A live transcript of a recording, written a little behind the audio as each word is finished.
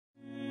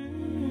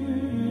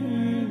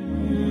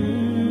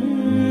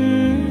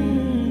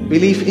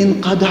Belief in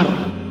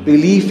qadar,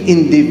 belief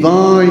in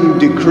divine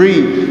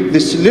decree.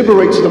 This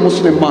liberates the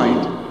Muslim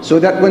mind, so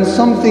that when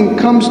something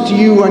comes to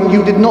you and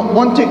you did not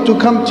want it to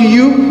come to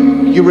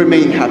you, you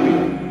remain happy.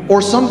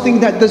 Or something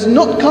that does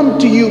not come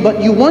to you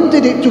but you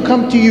wanted it to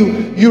come to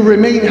you, you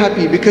remain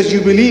happy because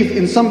you believe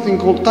in something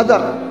called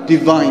qadar,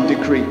 divine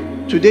decree.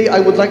 Today I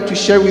would like to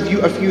share with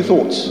you a few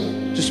thoughts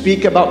to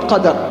speak about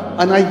qadar.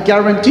 And I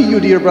guarantee you,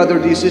 dear brother,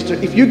 dear sister,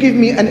 if you give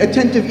me an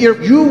attentive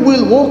ear, you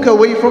will walk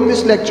away from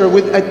this lecture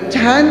with a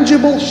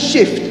tangible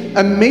shift,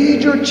 a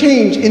major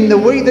change in the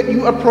way that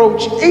you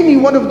approach any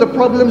one of the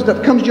problems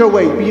that comes your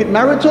way, be it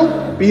marital,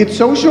 be it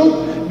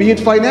social, be it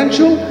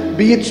financial,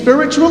 be it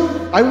spiritual.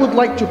 I would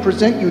like to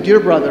present you, dear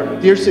brother,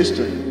 dear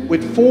sister,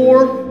 with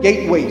 4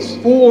 gateways,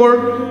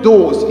 4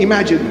 doors,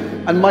 imagine.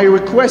 And my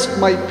request,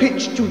 my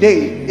pitch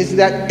today is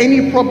that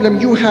any problem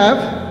you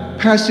have,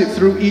 pass it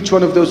through each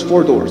one of those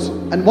 4 doors.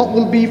 And what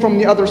will be from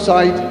the other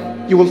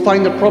side? You will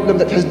find a problem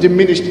that has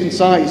diminished in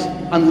size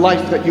and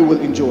life that you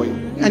will enjoy.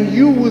 And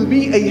you will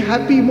be a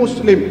happy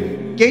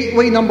Muslim.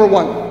 Gateway number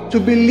 1, to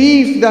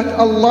believe that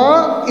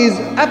Allah is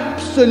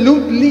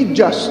absolutely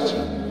just.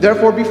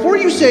 Therefore, before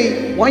you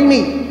say, why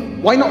me?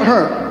 Why not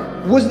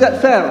her? Was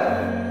that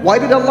fair? Why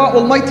did Allah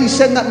Almighty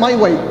send that my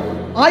way?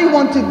 I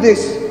wanted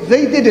this,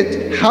 they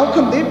didn't. How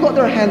come they've got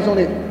their hands on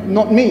it,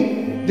 not me?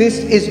 This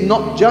is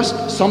not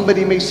just.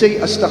 Somebody may say,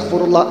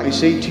 astaghfirullah. I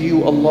say to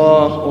you,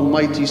 Allah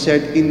Almighty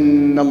said,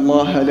 Inna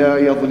Allah la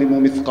yadhlimu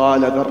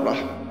mithqala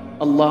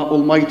dharrah. Allah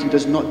Almighty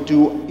does not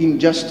do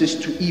injustice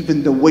to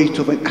even the weight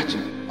of an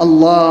atom.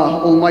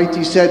 Allah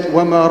Almighty said,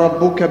 وَمَا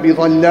رَبُّكَ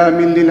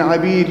بِظَلَّامٍ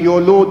لِلْعَبِيدِ. Your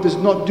Lord does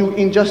not do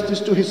injustice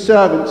to His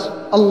servants.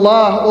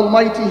 Allah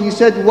Almighty, He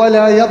said,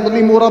 وَلَا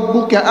يَظْلِمُ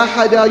رَبُّكَ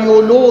أَحَدًا.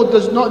 Your Lord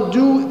does not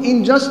do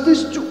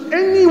injustice to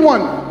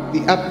anyone.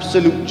 The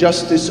absolute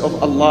justice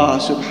of Allah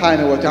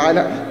subhanahu wa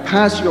ta'ala.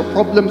 Pass your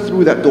problem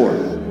through that door.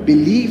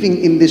 Believing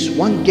in this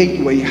one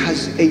gateway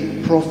has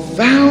a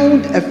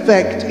profound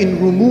effect in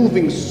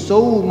removing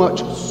so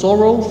much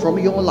sorrow from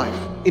your life.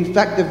 In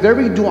fact, the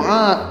very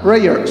dua,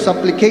 prayer,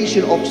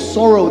 supplication of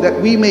sorrow that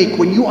we make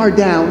when you are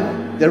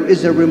down, there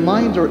is a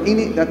reminder in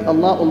it that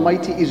Allah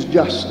Almighty is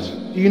just.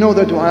 Do you know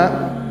the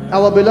dua?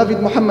 Our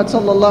beloved Muhammad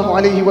sallallahu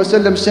alayhi wa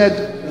sallam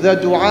said, the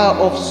dua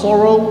of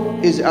sorrow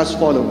is as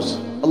follows.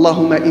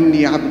 Allahumma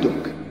inni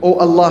abduk. Oh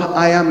Allah,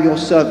 I am your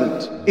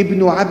servant.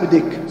 Ibnu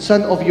abdik,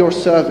 son of your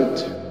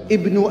servant.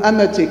 Ibnu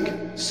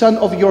amatik, son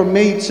of your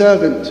maid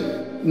servant.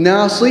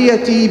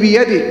 Nasiyati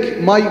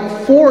biyadik, my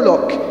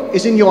forelock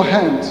is in your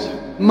hands.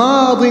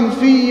 Madin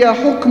fiyya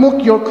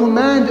hukmuk, your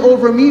command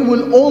over me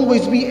will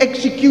always be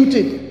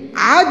executed.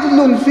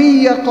 Adlun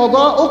fiyya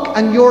qada'uk,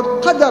 and your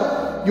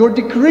qadar, your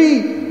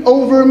decree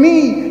over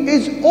me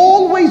is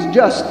always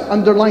just.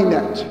 Underline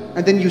that.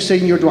 And then you say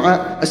in your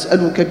dua,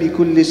 As'aluka bi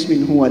kulli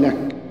ismin huwa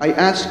lak. I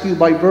ask you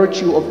by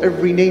virtue of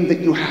every name that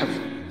you have.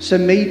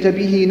 Sammayta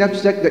bihi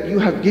nafsak, that you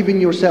have given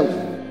yourself.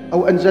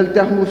 Aw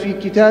anzaltahu fi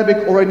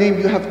kitabik, or a name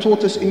you have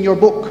taught us in your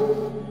book.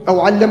 أو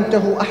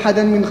علمته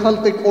أحدا من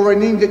خلقك, or a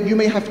name that you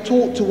may have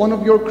taught to one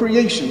of your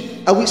creation.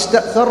 أو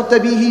استأثرت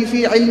به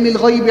في علم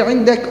الغيب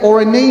عندك, or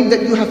a name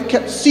that you have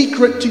kept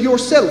secret to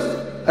yourself.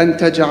 أن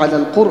تجعل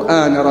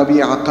القرآن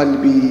ربيع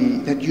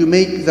قلبي, that you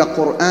make the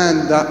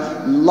Quran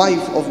the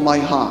life of my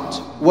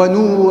heart.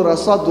 ونور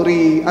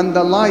صدري, and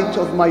the light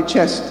of my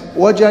chest.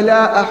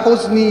 وجلاء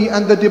حزني,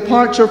 and the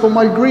departure from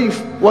my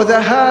grief.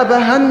 وذهاب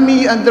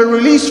همي, and the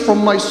release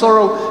from my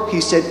sorrow.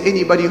 He said,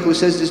 anybody who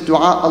says this dua,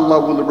 Allah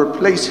will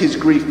replace his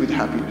grief with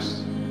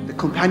happiness. The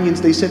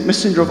companions, they said,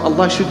 Messenger of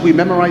Allah, should we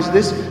memorize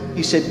this?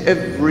 He said,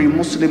 every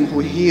Muslim who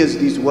hears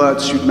these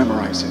words should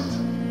memorize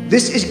it.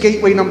 This is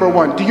gateway number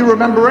 1. Do you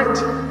remember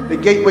it? The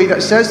gateway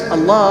that says,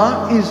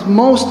 Allah is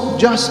most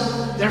just.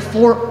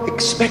 Therefore,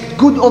 expect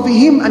good of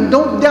Him and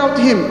don't doubt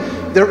Him.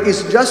 There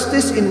is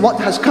justice in what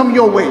has come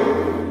your way.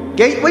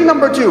 Gateway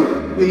number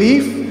 2,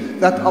 belief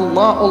that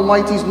Allah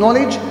Almighty's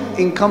knowledge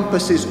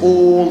encompasses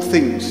all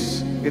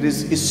things. It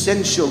is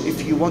essential,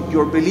 if you want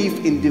your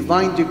belief in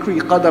divine decree,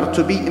 qadar,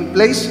 to be in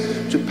place,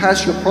 to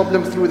pass your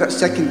problem through that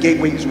second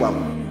gateway as well.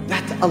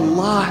 That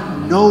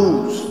Allah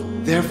knows.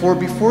 Therefore,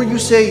 before you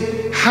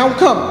say, how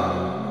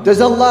come?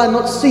 Does Allah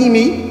not see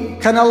me?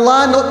 Can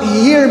Allah not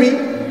hear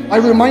me? I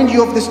remind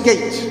you of this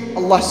gate.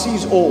 Allah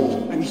sees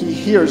all and He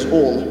hears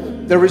all.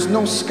 There is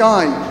no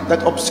sky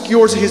that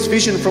obscures His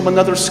vision from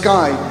another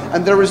sky,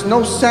 and there is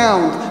no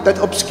sound that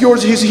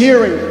obscures His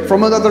hearing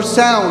from another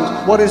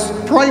sound. What is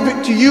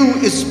private to you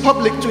is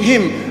public to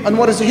Him, and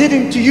what is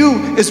hidden to you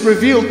is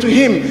revealed to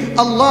Him.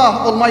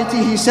 Allah Almighty,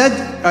 He said,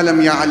 Alam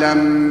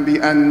ya'lam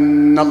bi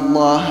anna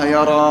Allah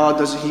yara.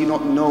 Does He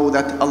not know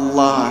that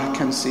Allah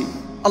can see?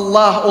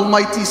 Allah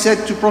Almighty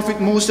said to Prophet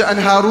Musa and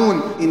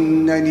Harun,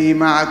 Innani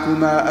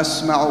ma'akuma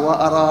asma'u wa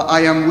ara.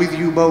 I am with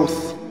you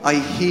both. I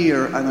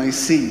hear and I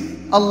see.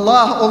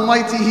 Allah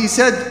Almighty, He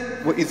said,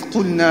 وَإِذْ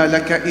قُلْنَا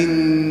لَكَ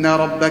إِنَّ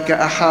رَبَّكَ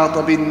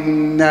أَحَاطَ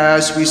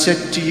بِالنَّاسِ. We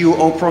said to you,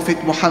 O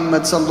Prophet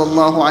Muhammad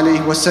sallallahu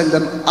alayhi wa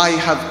sallam, I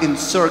have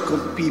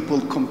encircled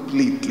people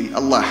completely.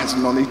 Allah has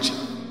knowledge.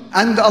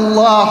 And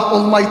Allah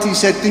Almighty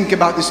said, think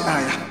about this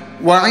ayah.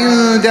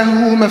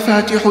 وَعِنْدَهُ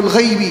مَفَاتِحُ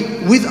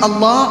الْغَيْبِ. With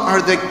Allah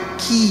are the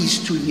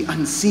keys to the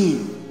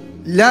unseen.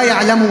 لَا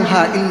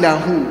يَعْلَمُهَا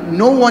إِلَّا هُ.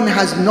 No one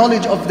has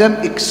knowledge of them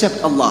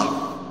except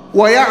Allah.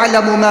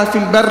 وَيَعْلَمُ مَا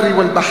فِي الْبَرِّ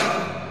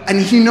وَالْبَحْرِ. And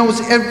He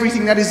knows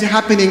everything that is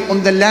happening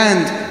on the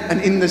land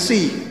and in the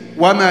sea.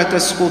 وَمَا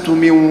تَسْقُطُ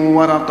مِنْ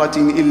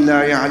وَرَقَةٍ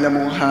إِلَّا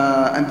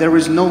يَعْلَمُهَا. And there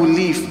is no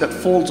leaf that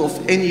falls off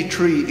any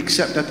tree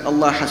except that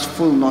Allah has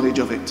full knowledge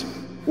of it.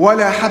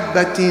 وَلَا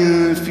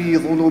حَبَّةٍ فِي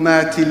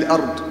ظُلُمَاتِ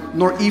الْأَرْضِ.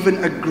 Nor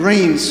even a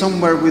grain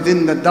somewhere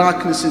within the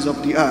darknesses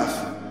of the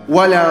earth.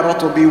 وَلَا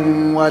رَطْبٍ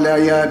وَلَا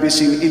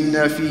يَابِسٍ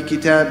إِلَّا فِي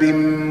كِتَابٍ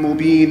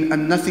مُبِينٍ.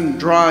 And nothing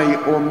dry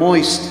or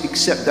moist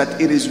except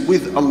that it is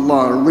with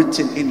Allah,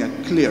 written in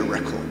a clear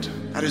record.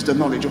 That is the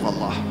knowledge of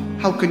Allah.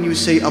 How can you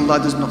say Allah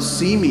does not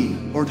see me?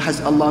 Or has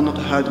Allah not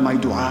heard my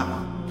dua?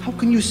 How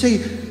can you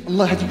say,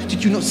 Allah,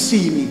 did you not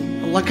see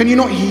me? Allah, can you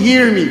not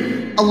hear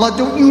me? Allah,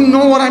 don't you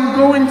know what I'm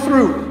going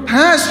through?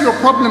 Pass your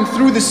problem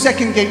through the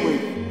second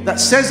gateway that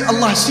says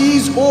Allah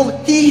sees all.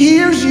 He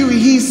hears you,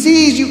 He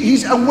sees you,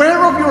 He's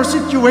aware of your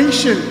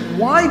situation.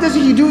 Why does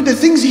He do the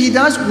things He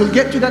does? We'll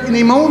get to that in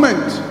a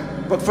moment.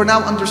 But for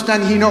now,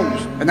 understand He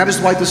knows. And that is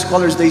why the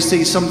scholars, they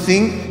say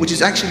something which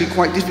is actually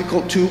quite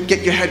difficult to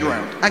get your head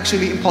around.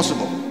 Actually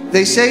impossible.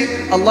 They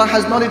say Allah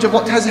has knowledge of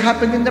what has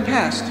happened in the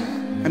past,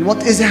 and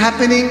what is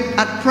happening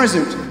at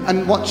present,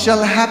 and what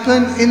shall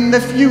happen in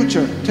the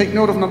future. Take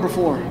note of number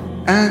 4.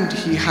 And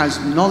He has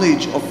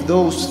knowledge of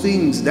those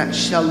things that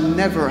shall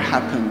never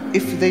happen.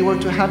 If they were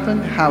to happen,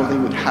 how they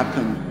would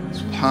happen.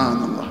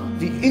 Subhanallah.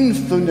 The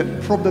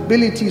infinite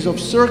probabilities of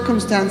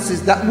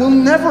circumstances that will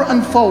never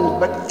unfold.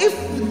 But if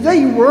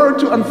they were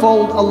to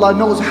unfold, Allah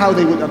knows how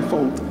they would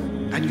unfold.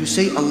 And you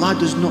say Allah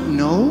does not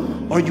know?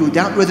 Or you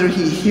doubt whether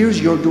He hears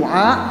your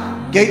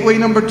dua? Gateway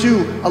number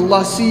 2,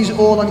 Allah sees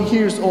all and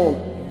hears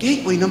all.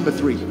 Gateway number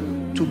 3,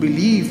 to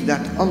believe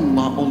that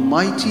Allah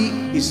Almighty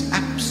is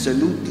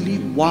absolutely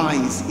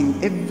wise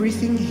in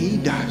everything He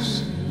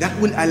does. That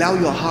will allow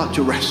your heart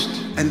to rest.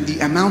 And the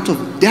amount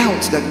of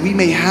doubts that we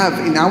may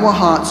have in our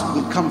hearts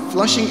will come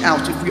flushing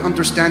out if we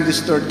understand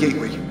this third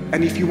gateway.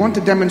 And if you want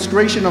a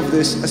demonstration of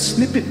this, a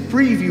snippet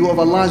preview of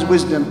Allah's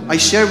wisdom, I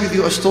share with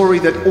you a story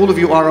that all of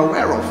you are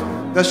aware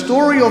of. The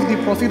story of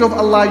the Prophet of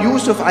Allah,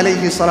 Yusuf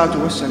alayhi salatu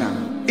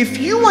wassalam. If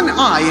you and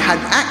I had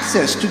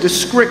access to the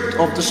script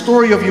of the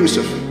story of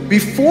Yusuf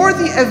before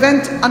the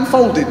event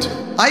unfolded,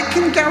 I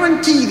can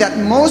guarantee that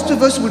most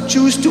of us would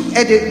choose to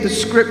edit the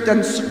script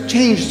and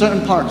change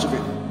certain parts of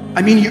it.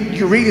 I mean,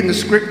 you read in the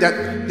script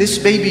that this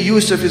baby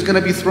Yusuf is going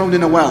to be thrown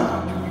in a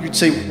well. You'd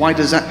say, why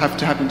does that have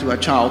to happen to a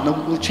child? No,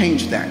 we'll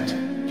change that.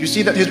 You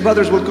see that his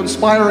brothers will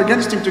conspire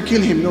against him to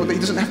kill him. No, he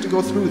doesn't have to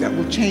go through that.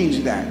 We'll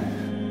change that.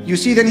 You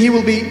see, then he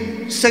will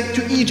be sent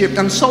to Egypt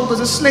and sold as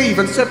a slave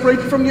and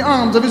separated from the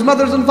arms of his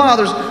mothers and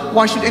fathers.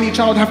 Why should any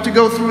child have to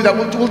go through that?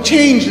 We'll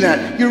change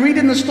that. You read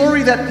in the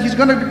story that he's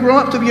going to grow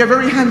up to be a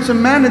very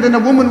handsome man, and then a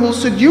woman will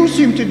seduce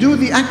him to do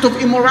the act of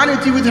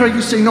immorality with her.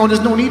 You say, no,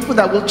 there's no need for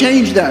that. We'll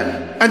change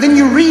that. And then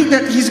you read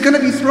that he's going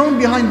to be thrown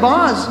behind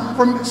bars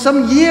for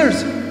some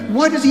years.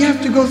 Why does he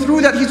have to go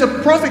through that? He's a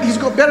prophet. He's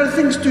got better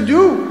things to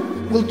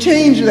do. We'll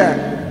change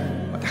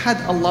that. But had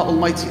Allah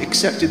Almighty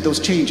accepted those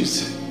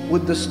changes,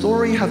 would the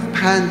story have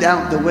panned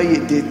out the way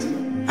it did?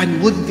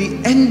 And would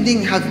the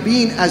ending have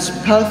been as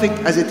perfect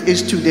as it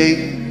is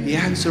today? The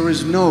answer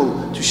is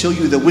no, to show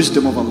you the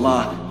wisdom of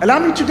Allah. Allow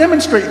me to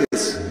demonstrate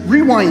this.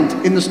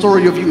 Rewind in the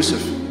story of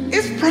Yusuf.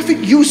 If Prophet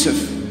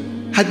Yusuf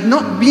had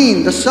not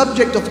been the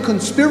subject of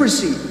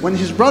conspiracy when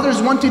his brothers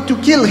wanted to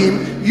kill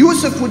him,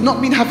 Yusuf would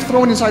not have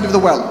thrown inside of the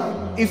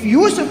well. If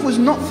Yusuf was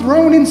not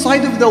thrown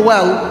inside of the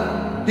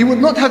well, he would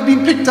not have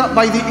been picked up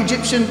by the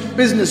Egyptian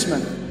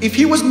businessman. If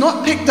he was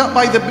not picked up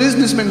by the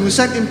businessman who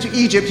sent him to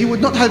Egypt, he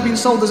would not have been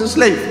sold as a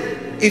slave.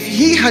 If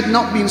he had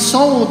not been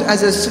sold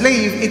as a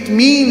slave, it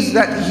means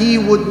that he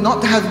would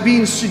not have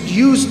been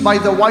seduced by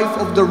the wife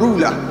of the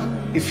ruler.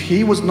 If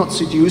he was not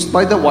seduced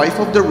by the wife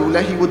of the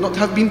ruler, he would not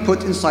have been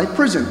put inside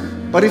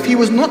prison. But if he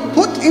was not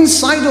put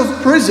inside of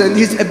prison,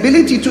 his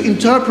ability to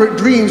interpret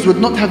dreams would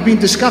not have been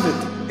discovered.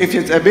 If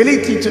his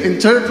ability to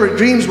interpret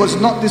dreams was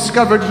not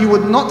discovered, he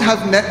would not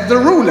have met the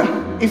ruler.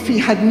 If he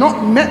had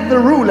not met the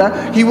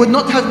ruler, he would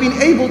not have been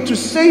able to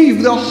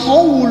save the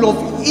whole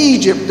of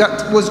Egypt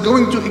that was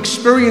going to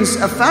experience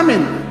a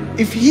famine.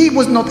 If he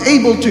was not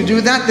able to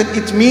do that, then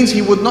it means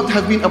he would not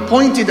have been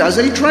appointed as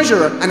a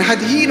treasurer. And had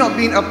he not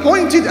been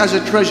appointed as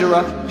a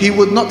treasurer, he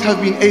would not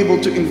have been able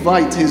to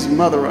invite his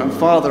mother and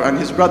father and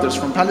his brothers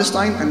from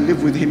Palestine and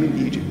live with him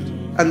in Egypt.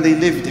 And they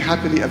lived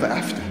happily ever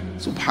after.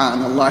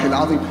 Subhanallah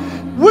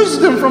al-Azim.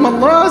 Wisdom from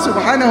Allah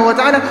subhanahu wa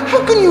ta'ala.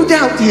 How can you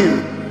doubt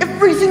Him?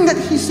 Everything that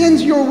He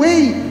sends your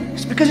way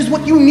is because it's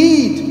what you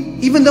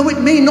need, even though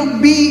it may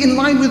not be in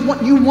line with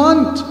what you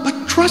want.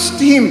 But trust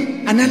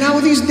Him and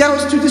allow these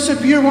doubts to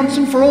disappear once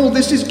and for all.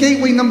 This is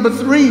gateway number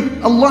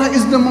 3. Allah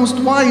is the most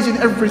wise in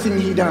everything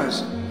He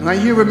does. And I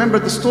here remember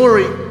the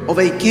story of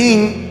a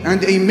king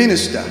and a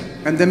minister.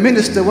 And the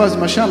minister was,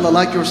 mashallah,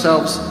 like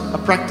yourselves,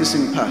 a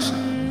practicing person.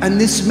 And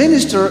this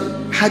minister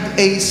had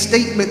a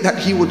statement that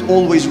he would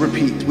always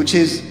repeat, which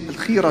is,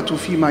 الخيرة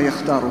فيما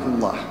يختاره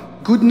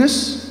الله.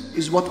 Goodness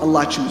is what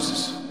Allah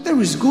chooses. There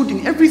is good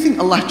in everything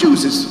Allah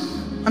chooses.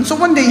 And so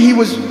one day he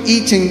was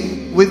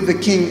eating with the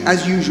king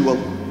as usual.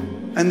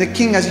 And the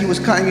king, as he was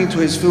cutting into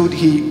his food,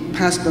 he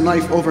passed the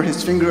knife over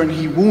his finger and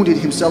he wounded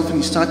himself and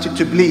he started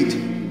to bleed.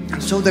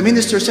 And so the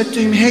minister said to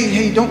him,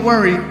 hey, don't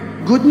worry.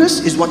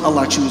 Goodness is what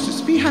Allah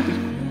chooses. Be happy.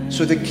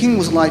 So the king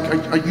was like,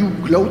 are you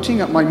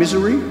gloating at my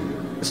misery?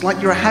 It's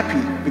like you're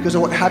happy because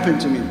of what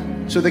happened to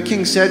me. So the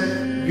king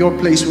said, your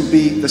place will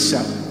be the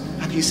cell.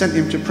 And he sent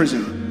him to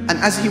prison. And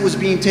as he was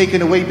being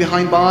taken away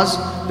behind bars,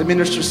 the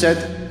minister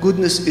said,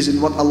 goodness is in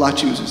what Allah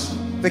chooses.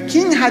 The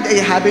king had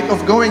a habit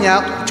of going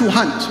out to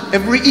hunt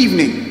every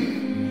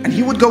evening. And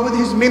he would go with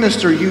his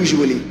minister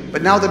usually.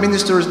 But now the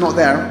minister is not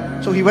there.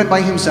 So he went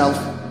by himself.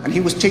 And he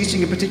was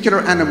chasing a particular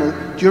animal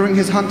during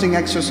his hunting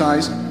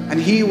exercise.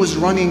 And he was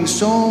running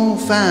so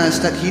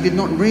fast that he did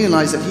not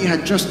realize that he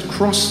had just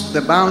crossed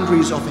the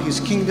boundaries of his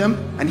kingdom.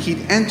 And he'd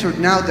entered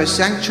now the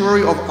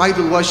sanctuary of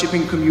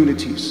idol-worshipping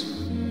communities.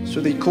 So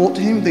they caught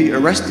him, they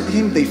arrested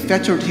him, they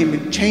fettered him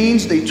in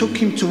chains, they took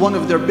him to one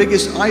of their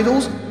biggest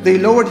idols, they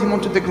lowered him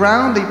onto the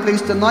ground, they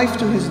placed a knife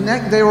to his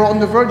neck, they were on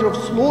the verge of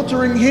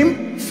slaughtering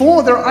him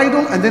for their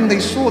idol, and then they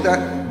saw that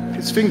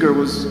his finger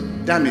was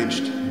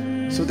damaged.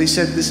 So they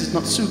said, this is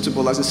not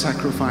suitable as a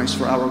sacrifice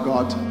for our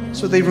God.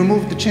 So they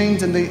removed the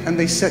chains and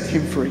they set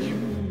him free.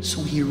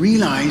 So he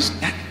realized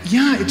that,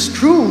 yeah, it's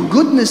true,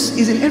 goodness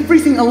is in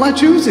everything Allah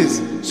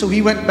chooses. So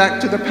he went back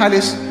to the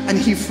palace and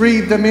he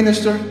freed the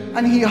minister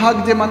and he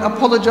hugged him and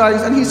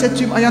apologized and he said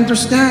to him, I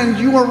understand,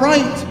 you are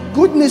right.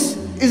 Goodness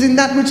is in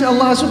that which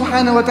Allah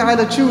subhanahu wa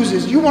ta'ala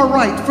chooses. You are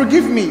right,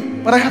 forgive me.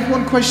 But I have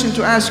one question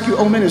to ask you,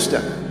 O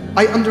minister.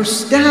 I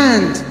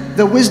understand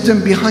the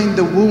wisdom behind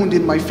the wound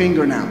in my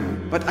finger now,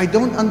 but I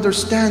don't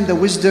understand the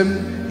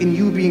wisdom in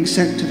you being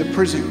sent to the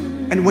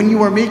prison. And when you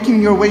were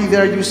making your way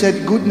there, you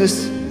said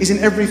goodness is in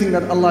everything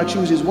that Allah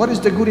chooses. What is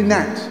the good in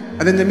that?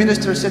 And then the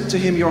minister said to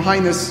him, Your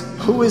Highness,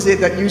 who is it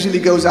that usually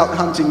goes out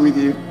hunting with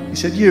you? He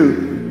said,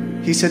 you.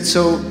 He said,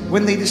 so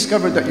when they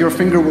discovered that your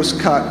finger was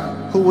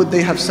cut, who would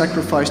they have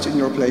sacrificed in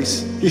your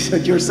place? He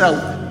said,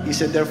 yourself. He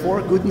said,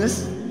 therefore,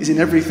 goodness is in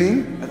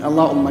everything that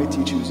Allah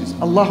Almighty chooses.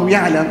 Allahu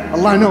ya'lam,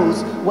 Allah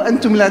knows. Wa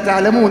antum la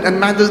ta'lamoon, and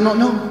man does not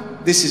know.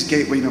 This is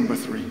gateway number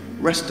 3.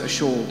 Rest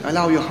assured,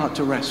 allow your heart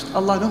to rest.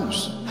 Allah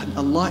knows, and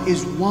Allah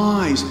is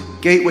wise.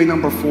 Gateway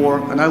number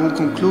 4, and I will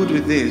conclude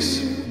with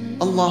this.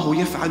 Allahu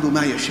yaf'alu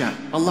ma yasha.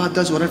 Allah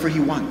does whatever He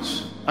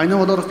wants. I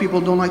know a lot of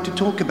people don't like to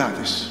talk about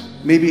this.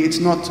 Maybe it's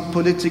not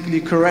politically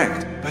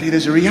correct, but it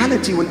is a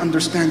reality when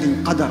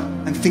understanding qadar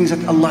and things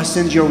that Allah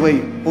sends your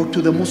way, or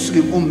to the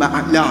Muslim ummah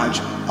at large.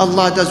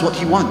 Allah does what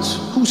He wants.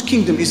 Whose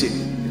kingdom is it?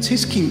 It's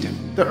His kingdom.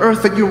 The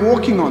earth that you're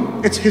walking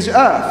on, it's His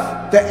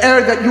earth. The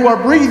air that you are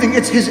breathing,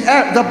 it's His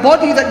air. The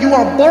body that you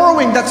are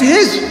borrowing, that's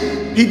His.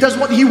 He does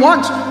what He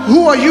wants.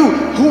 Who are you?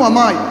 Who am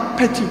I?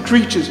 Petty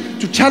creatures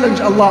to challenge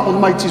Allah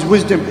Almighty's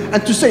wisdom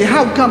and to say,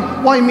 how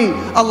come? Why me?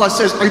 Allah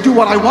says, I do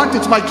what I want.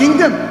 It's my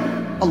kingdom.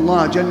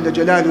 Allah Jalla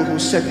Jalaluhu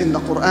said in the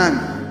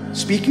Quran,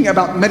 speaking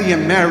about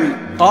Maryam, Mary,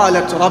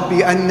 قالت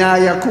ربي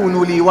أنى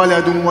يكون لي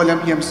ولد ولم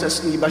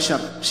يمسسني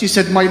بشر. She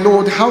said, my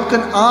Lord, how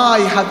can I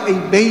have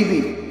a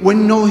baby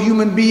when no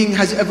human being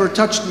has ever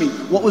touched me?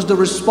 What was the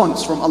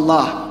response from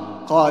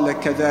Allah? قال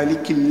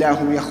كذلك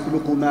الله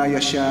يخلق ما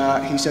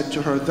يشاء. He said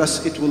to her,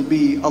 thus it will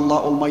be.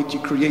 Allah Almighty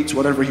creates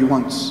whatever He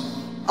wants.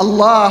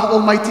 Allah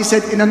Almighty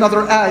said in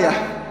another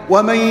ayah,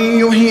 وَمَن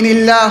يُهِنِ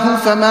اللَّهُ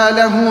فَمَا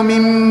لَهُ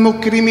مِن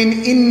مُكْرِمٍ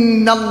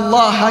إِنَّ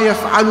اللَّهَ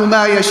يَفْعَلُ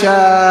مَا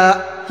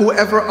يَشَاءُ.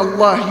 Whoever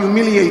Allah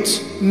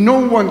humiliates,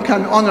 no one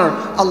can honor.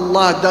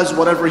 Allah does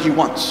whatever He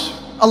wants.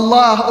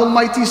 Allah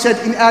Almighty said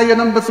in ayah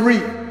number 3,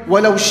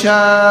 وَلَوْ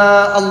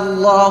شَاءَ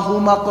اللَّهُ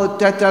مَا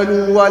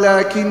اقْتَتَلُوا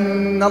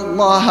وَلَكِنَّ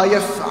اللَّهَ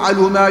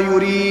يَفْعَلُ مَا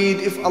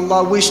يُرِيدُ. If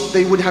Allah wished,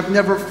 they would have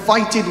never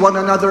fighted one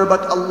another,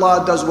 but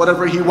Allah does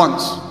whatever He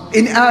wants.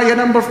 In ayah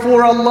number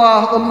 4,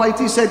 Allah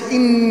Almighty said,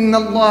 إِنَّ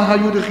اللَّهَ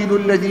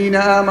يُدْخِلُ الَّذِينَ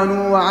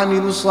آمَنُوا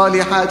وَعَمِلُوا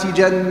الصَّالِحَاتِ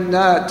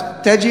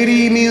جَنَّاتٍ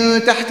تَجْرِي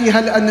مِن تَحْتِهَا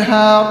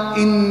الْأَنْهَارُ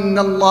إِنَّ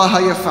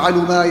اللَّهَ يَفْعَلُ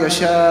مَا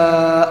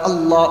يَشَاءُ.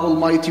 Allah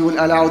Almighty will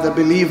allow the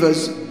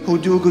believers who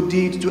do good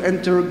deeds to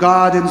enter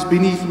gardens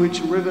beneath which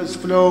rivers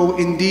flow.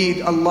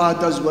 Indeed, Allah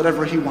does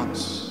whatever He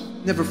wants.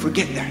 Never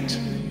forget that.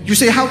 You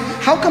say,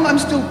 how come I'm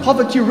still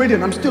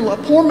poverty-ridden? I'm still a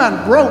poor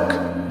man, broke.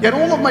 Yet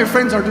all of my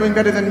friends are doing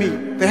better than me.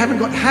 They haven't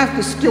got half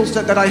the skill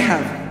set that I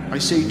have. I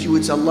say to you,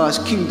 it's Allah's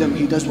kingdom.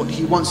 He does what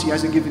He wants. He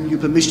hasn't given you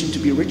permission to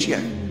be rich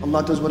yet.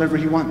 Allah does whatever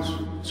He wants.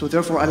 So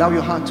therefore, allow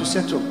your heart to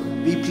settle.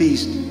 Be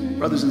pleased.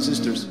 Brothers and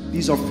sisters,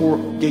 these are 4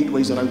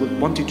 gateways that I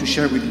wanted to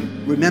share with you.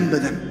 Remember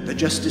them. The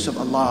justice of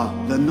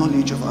Allah, the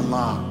knowledge of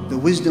Allah, the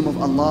wisdom of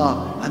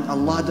Allah, and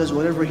Allah does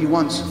whatever He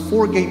wants.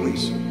 4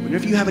 gateways.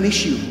 Whenever you have an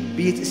issue,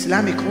 be it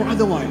Islamic or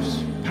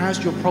otherwise,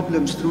 pass your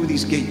problems through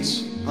these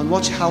gates and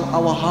watch how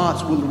our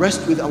hearts will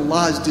rest with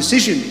Allah's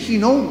decision. He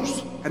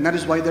knows. And that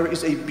is why there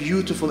is a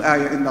beautiful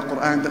ayah in the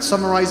Quran that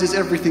summarizes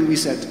everything we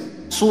said.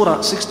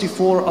 Surah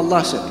 64,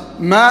 Allah said,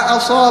 ما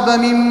أصاب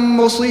من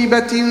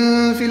مصيبة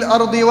في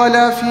الأرض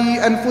ولا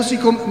في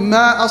أنفسكم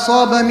ما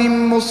أصاب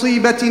من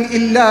مصيبة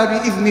إلا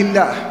بإذن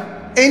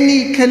الله.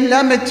 Any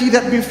calamity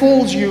that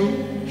befalls you,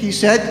 he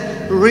said,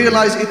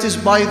 realize it is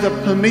by the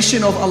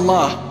permission of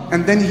Allah.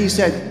 And then he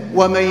said,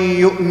 وَمَن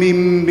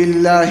يُؤْمِن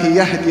بِاللَّهِ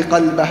يَهْدِ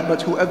قَلْبَهُ.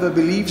 But whoever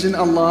believes in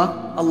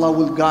Allah, Allah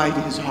will guide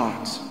his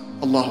heart.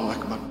 Allahu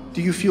Akbar.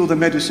 Do you feel the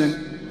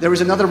medicine? There is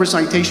another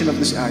recitation of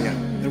this ayah,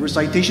 the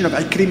recitation of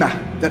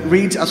Ikrimah, that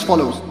reads as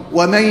follows: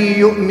 وَمَن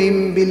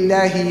يُؤْمِن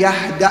بِاللَّهِ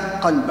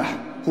يَهْدَ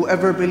قَلْبَهُ.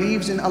 Whoever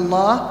believes in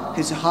Allah,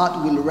 his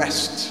heart will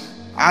rest.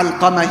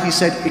 Alqamah, he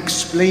said,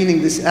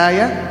 explaining this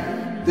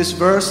ayah, this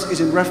verse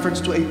is in reference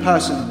to a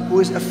person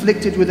who is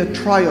afflicted with a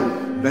trial,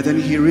 but then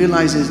he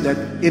realizes that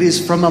it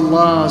is from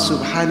Allah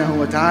subhanahu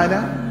wa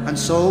ta'ala, and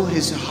so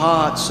his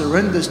heart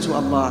surrenders to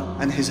Allah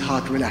and his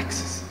heart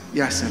relaxes.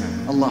 Ya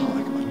salam, Allahu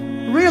Akbar.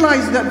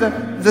 Realize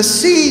that the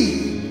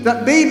sea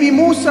that baby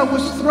Musa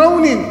was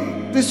thrown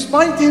in,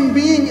 despite him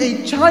being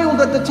a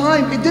child at the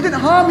time, it didn't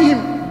harm him.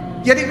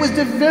 Yet it was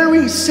the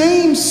very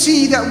same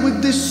sea that would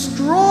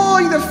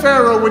destroy the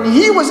Pharaoh when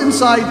he was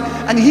inside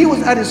and he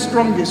was at his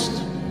strongest.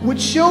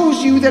 Which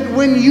shows you that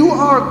when you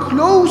are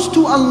close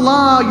to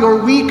Allah,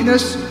 your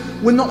weakness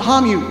will not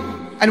harm you.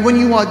 And when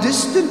you are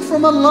distant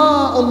from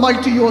Allah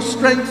Almighty, your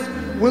strength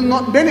will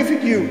not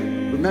benefit you.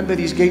 Remember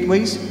these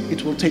gateways,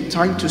 it will take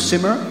time to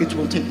simmer, it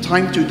will take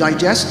time to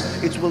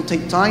digest, it will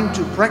take time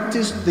to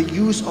practice the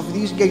use of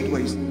these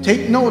gateways.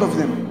 Take note of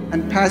them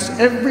and pass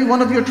every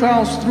one of your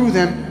trials through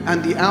them,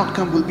 and the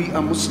outcome will be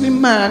a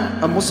Muslim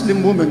man, a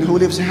Muslim woman who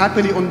lives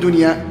happily on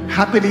dunya,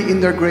 happily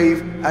in their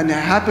grave, and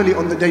happily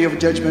on the day of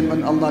judgment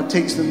when Allah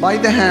takes them by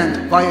the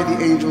hand via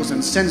the angels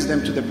and sends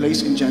them to the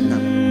place in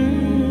Jannah.